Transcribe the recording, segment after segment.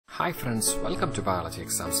Hi friends, welcome to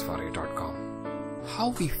biologyexamsforyou.com. How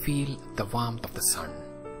we feel the warmth of the sun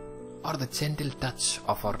or the gentle touch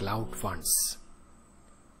of our loved ones?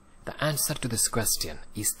 The answer to this question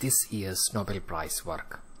is this year's Nobel Prize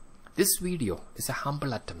work. This video is a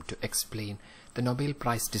humble attempt to explain the Nobel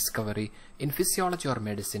Prize discovery in physiology or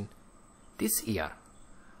medicine this year,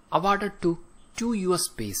 awarded to two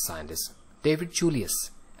US-based scientists, David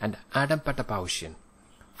Julius and Ardem Patapoutian,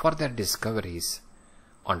 for their discoveries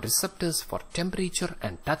on receptors for temperature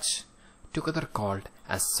and touch, together called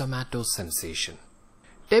as somatosensation.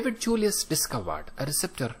 David Julius discovered a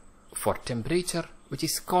receptor for temperature which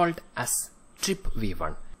is called as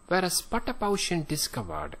TRPV1, whereas Patapoutian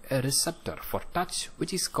discovered a receptor for touch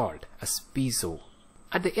which is called as Piezo.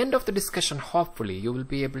 At the end of the discussion, hopefully you will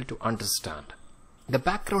be able to understand the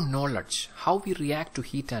background knowledge, how we react to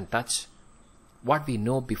heat and touch, what we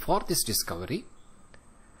know before this discovery,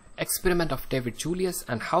 experiment of David Julius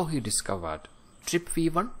and how he discovered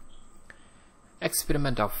TRPV1,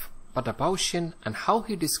 experiment of Patapoutian and how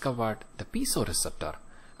he discovered the Piezo receptor,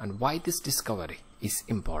 and why this discovery is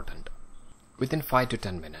important. Within 5 to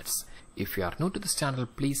 10 minutes. If you are new to this channel,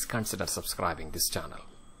 please consider subscribing this channel.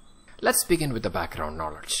 Let's begin with the background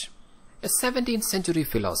knowledge. A 17th century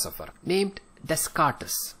philosopher named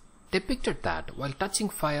Descartes depicted that while touching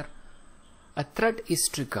fire, a thread is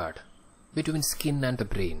triggered between skin and the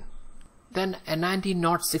brain. Then a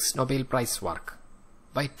 1906 Nobel Prize work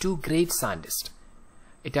by two great scientists,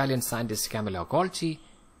 Italian scientist Camillo Golgi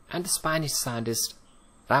and the Spanish scientist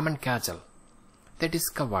Ramon Cajal, they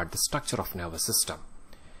discovered the structure of nervous system.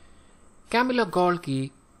 Camillo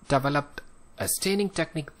Golgi developed a staining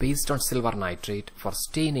technique based on silver nitrate for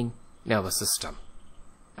staining nervous system,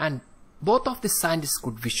 and both of the scientists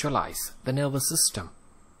could visualize the nervous system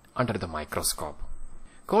under the microscope.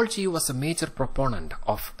 Golgi was a major proponent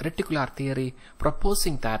of reticular theory,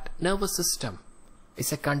 proposing that nervous system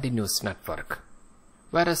is a continuous network,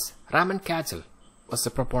 whereas Ramon Cajal was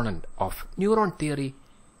a proponent of neuron theory,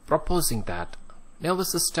 proposing that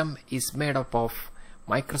nervous system is made up of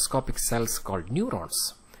microscopic cells called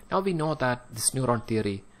neurons. Now we know that this neuron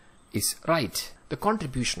theory is right. The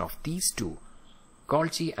contribution of these two,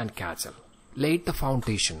 Golgi and Cajal, laid the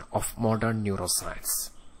foundation of modern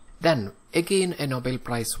neuroscience. Then again a Nobel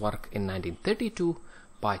Prize work in 1932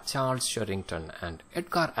 by Charles Sherrington and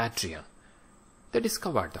Edgar Adrian. They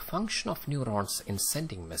discovered the function of neurons in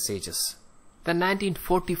sending messages. The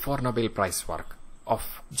 1944 Nobel Prize work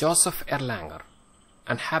of Joseph Erlanger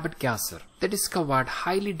and Herbert Gasser, they discovered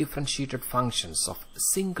highly differentiated functions of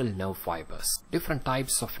single nerve fibers. Different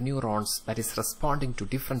types of neurons that is responding to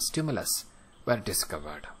different stimulus were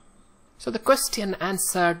discovered. So the question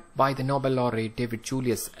answered by the Nobel laureate David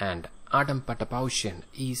Julius and Ardem Patapoutian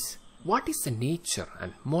is, what is the nature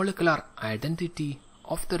and molecular identity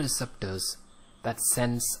of the receptors that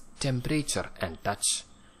sense temperature and touch,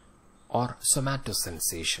 or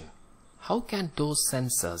somatosensation? How can those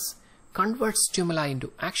sensors convert stimuli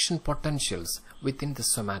into action potentials within the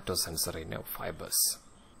somatosensory nerve fibers?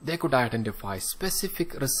 They could identify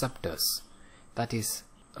specific receptors that is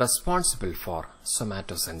responsible for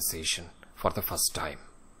somatosensation for the first time.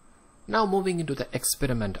 Now moving into the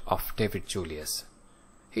experiment of David Julius.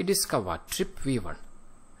 He discovered TRPV1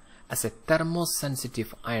 as a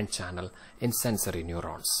thermosensitive ion channel in sensory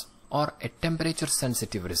neurons, or a temperature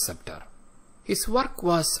sensitive receptor. His work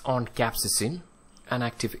was on capsaicin, an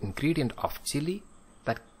active ingredient of chili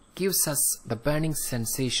that gives us the burning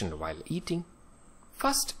sensation while eating.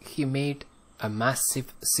 First, he made a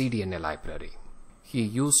massive cDNA library. He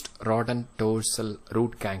used rodent dorsal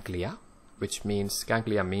root ganglia, which means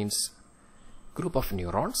ganglia means group of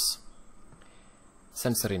neurons,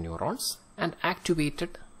 sensory neurons, and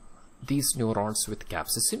activated these neurons with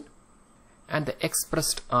capsaicin, and the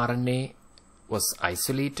expressed RNA was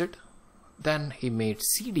isolated. Then he made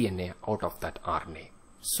cDNA out of that RNA.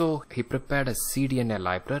 So he prepared a cDNA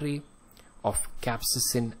library of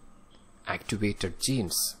capsaicin activated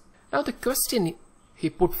genes. Now the question he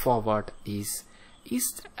put forward is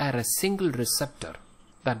there a single receptor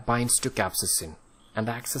that binds to capsaicin and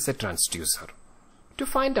acts as a transducer? To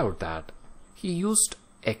find out that, he used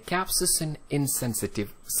a capsaicin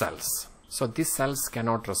insensitive cells. So these cells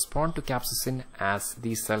cannot respond to capsaicin as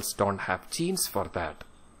these cells don't have genes for that.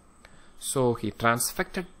 So he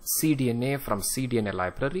transfected cDNA from cDNA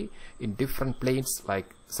library in different planes,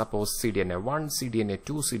 like suppose cDNA1,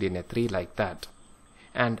 cDNA2, cDNA3, like that,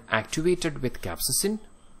 and activated with capsaicin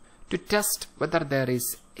to test whether there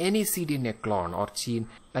is any cDNA clone or gene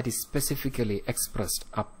that is specifically expressed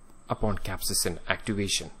upon capsaicin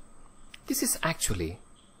activation. This is actually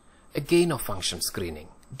a gain of function screening.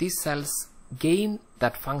 These cells gain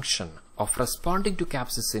that function of responding to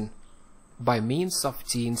capsaicin by means of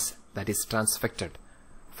genes that is transfected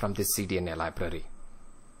from this cDNA library.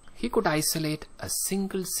 He could isolate a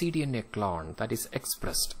single cDNA clone that is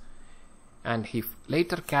expressed, and he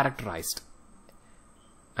later characterized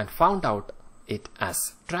and found out it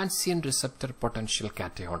as transient receptor potential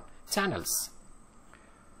cation channels,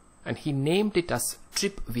 and he named it as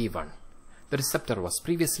TRPV1. The receptor was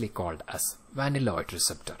previously called as vanilloid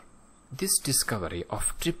receptor. This discovery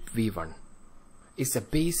of TRPV1 is the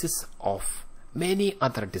basis of many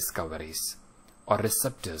other discoveries or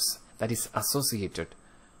receptors that is associated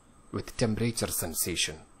with temperature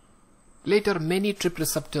sensation. Later, many TRP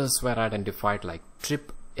receptors were identified, like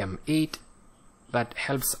TRPM8 that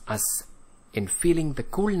helps us in feeling the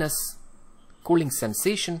cooling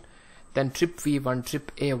sensation, then TRPV1,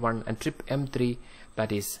 TRPA1 and TRPM3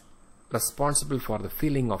 that is responsible for the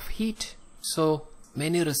feeling of heat. So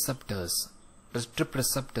many receptors, TRP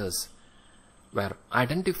receptors, were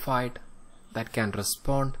identified that can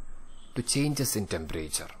respond to changes in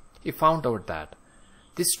temperature. He found out that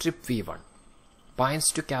this TRPV1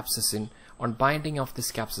 binds to capsaicin. On binding of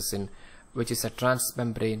this capsaicin, which is a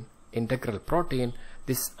transmembrane integral protein,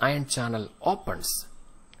 this ion channel opens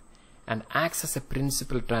and acts as a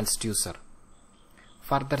principal transducer,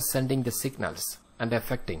 further sending the signals and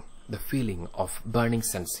affecting the feeling of burning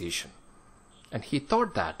sensation. And he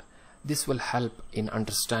thought that this will help in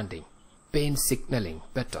understanding pain signaling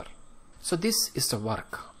better. So this is the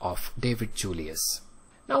work of David Julius.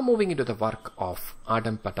 Now moving into the work of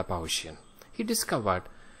Ardem Patapoutian. He discovered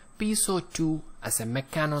Piezo-2 as a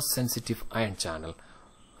mechanosensitive ion channel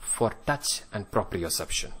for touch and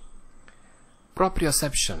proprioception.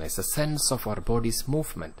 Proprioception is a sense of our body's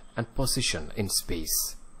movement and position in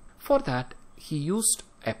space. For that, he used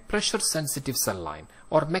a pressure-sensitive cell line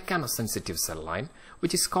or mechanosensitive cell line,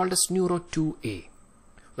 which is called as Neuro2A.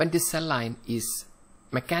 When this cell line is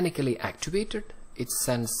mechanically activated, it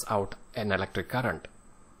sends out an electric current.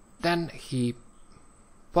 Then he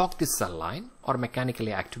poked this cell line or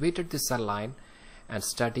mechanically activated this cell line and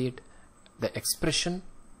studied the expression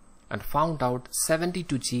and found out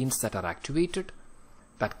 72 genes that are activated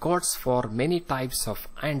that codes for many types of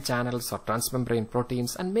ion channels or transmembrane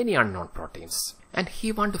proteins and many unknown proteins. And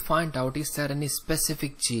he wanted to find out, is there any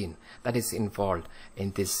specific gene that is involved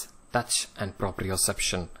in this touch and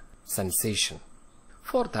proprioception sensation.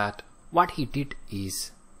 For that, what he did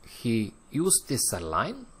is he used this cell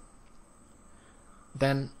line,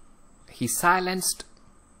 then he silenced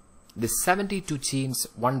the 72 genes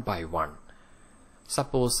one by one.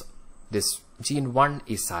 Suppose this gene 1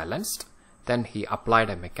 is silenced, then he applied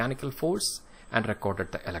a mechanical force and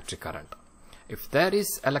recorded the electric current. If there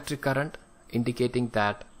is electric current, indicating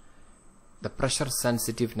that the pressure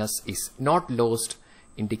sensitiveness is not lost,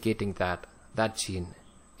 indicating that that gene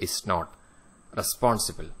is not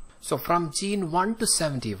responsible. So from gene 1 to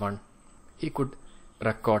 71, he could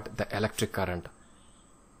record the electric current,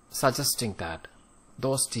 suggesting that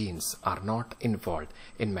those genes are not involved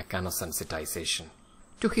in mechanosensitization.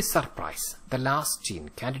 To his surprise, the last gene,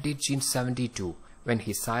 candidate gene 72, when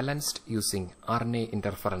he silenced using RNA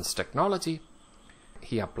interference technology,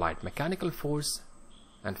 he applied mechanical force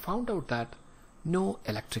and found out that no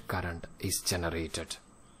electric current is generated,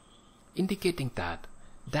 indicating that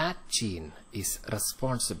that gene is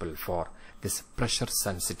responsible for this pressure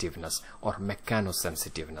sensitiveness or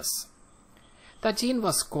mechanosensitiveness. The gene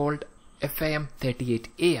was called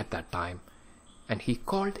FAM38A at that time, and he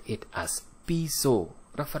called it as Piezo,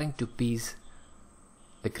 referring to Piez,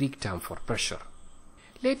 the Greek term for pressure.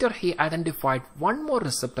 Later he identified one more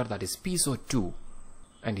receptor, that is Piezo-2,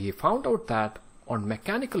 and he found out that on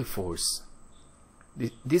mechanical force,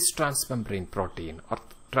 this transmembrane protein or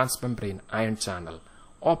transmembrane ion channel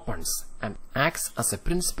opens and acts as a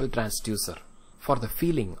principal transducer for the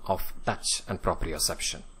feeling of touch and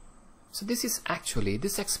proprioception. So this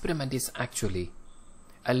experiment is actually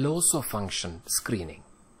a loss of function screening.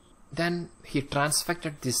 Then he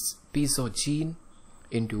transfected this Piezo gene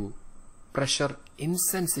into pressure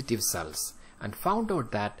insensitive cells and found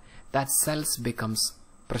out that cells becomes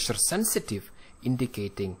pressure sensitive,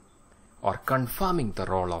 indicating or confirming the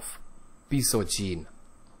role of Piezo gene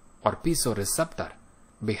or Piezo receptor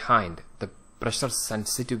behind the pressure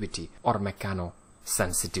sensitivity or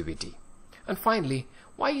mechanosensitivity. And finally,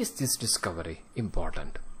 why is this discovery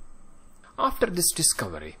important? After this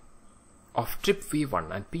discovery of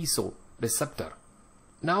TRPV1 and Piezo receptor,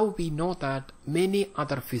 now we know that many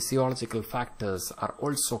other physiological factors are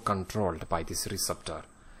also controlled by this receptor,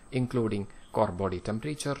 including core body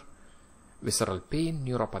temperature, visceral pain,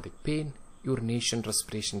 neuropathic pain, urination,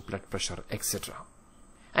 respiration, blood pressure, etc.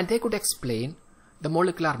 And they could explain the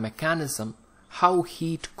molecular mechanism, how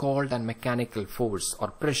heat, cold and mechanical force or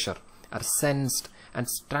pressure are sensed and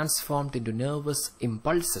transformed into nervous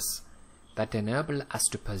impulses that enable us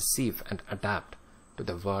to perceive and adapt to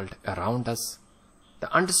the world around us.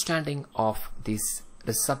 The understanding of these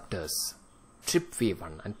receptors,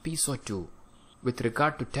 TRPV1 and PIEZO with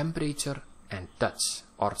regard to temperature and touch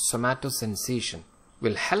or somatosensation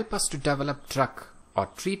will help us to develop drug or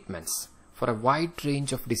treatments for a wide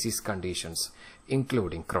range of disease conditions,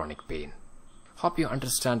 including chronic pain. Hope you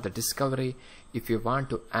understand the discovery. If you want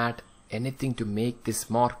to add anything to make this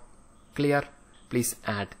more clear, please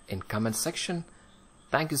add in comment section.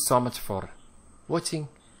 Thank you so much for watching.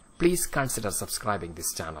 Please consider subscribing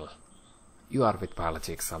this channel. You are with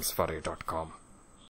biologyexamsforyou.com.